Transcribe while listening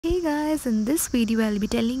guys, in this video I'll be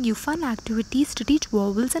telling you fun activities to teach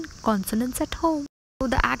vowels and consonants at home. So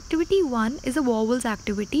the activity 1 is a vowels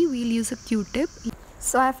activity. We'll use a Q-tip.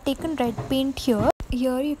 So I've taken red paint here.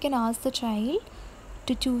 Here you can ask the child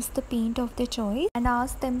to choose the paint of their choice and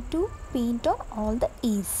ask them to paint on all the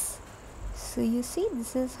A's. So you see,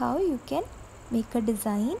 this is how you can make a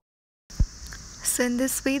design. So in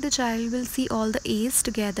this way the child will see all the A's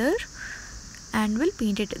together and will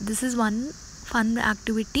paint it. This is one fun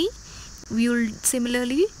activity.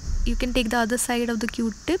 Similarly, you can take the other side of the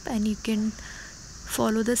Q-tip and you can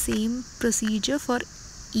follow the same procedure for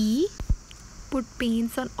E. Put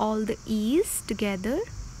paints on all the E's together.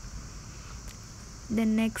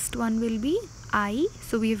 Then next one will be I.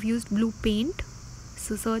 So we have used blue paint.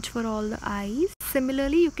 So search for all the I's.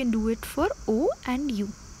 Similarly, you can do it for O and U.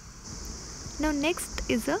 Now next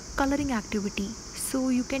is a coloring activity. So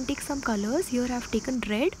you can take some colors. Here I have taken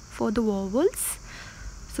red for the vowels.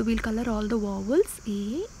 So we'll color all the vowels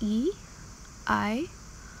A, E, I,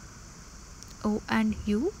 O and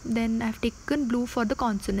U. Then I have taken blue for the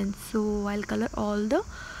consonants. So I'll color all the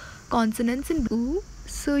consonants in blue.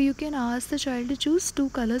 So you can ask the child to choose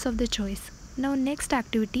 2 colors of their choice. Now next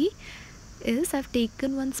activity is I've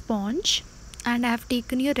taken one sponge and I have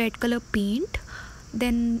taken your red color paint.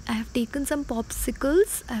 Then I have taken some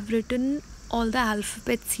popsicles. I have written all the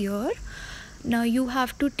alphabets here. Now you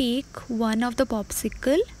have to take one of the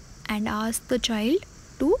popsicle and ask the child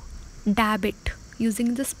to dab it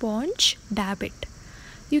using the sponge. Dab it.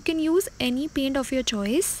 You can use any paint of your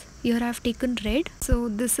choice. Here I have taken red. So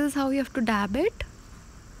this is how you have to dab it.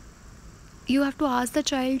 You have to ask the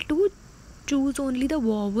child to choose only the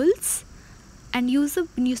vowels and use a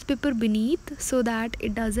newspaper beneath so that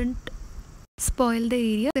it doesn't spoil the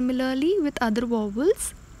area. Similarly with other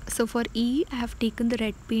vowels. So for E, I have taken the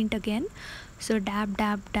red paint again. So dab,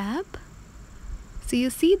 dab, dab. So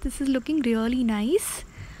you see, this is looking really nice.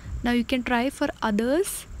 Now you can try for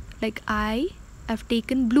others. Like I've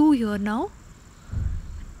taken blue here now.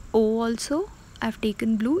 O also, I've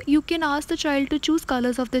taken blue. You can ask the child to choose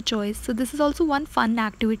colors of their choice. So this is also one fun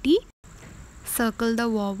activity. Circle the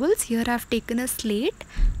vowels. Here I've taken a slate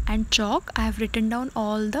and chalk. I have written down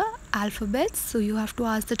all the alphabets. So you have to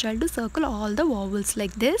ask the child to circle all the vowels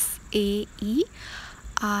like this. A, E,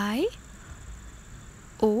 I,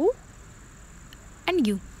 O and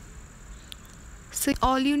U. So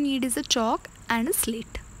all you need is a chalk and a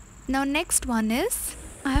slate. Now next one is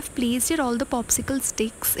I have placed here all the popsicle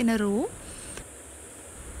sticks in a row.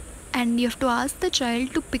 And you have to ask the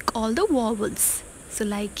child to pick all the vowels. So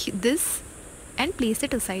like this and place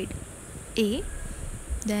it aside. A.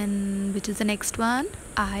 Then which is the next one?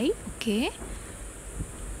 I. Okay.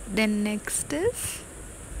 Then next is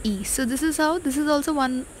E. So this is also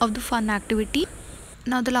one of the fun activity.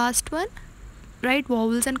 Now the last one, write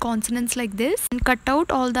vowels and consonants like this and cut out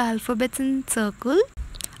all the alphabets in circle.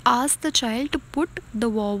 Ask the child to put the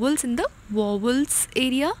vowels in the vowels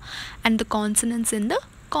area and the consonants in the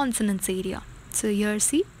consonants area. So here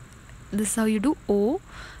see, this is how you do O.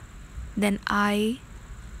 Then I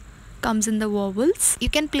comes in the vowels. You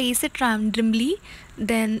can place it randomly.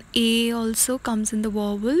 Then A also comes in the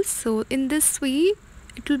vowels. So in this way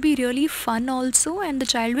it will be really fun also, and the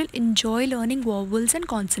child will enjoy learning vowels and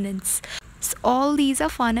consonants. So all these are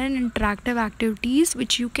fun and interactive activities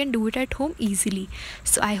which you can do it at home easily.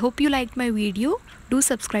 So I hope you liked my video. Do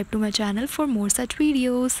subscribe to my channel for more such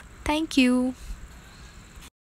videos. Thank you.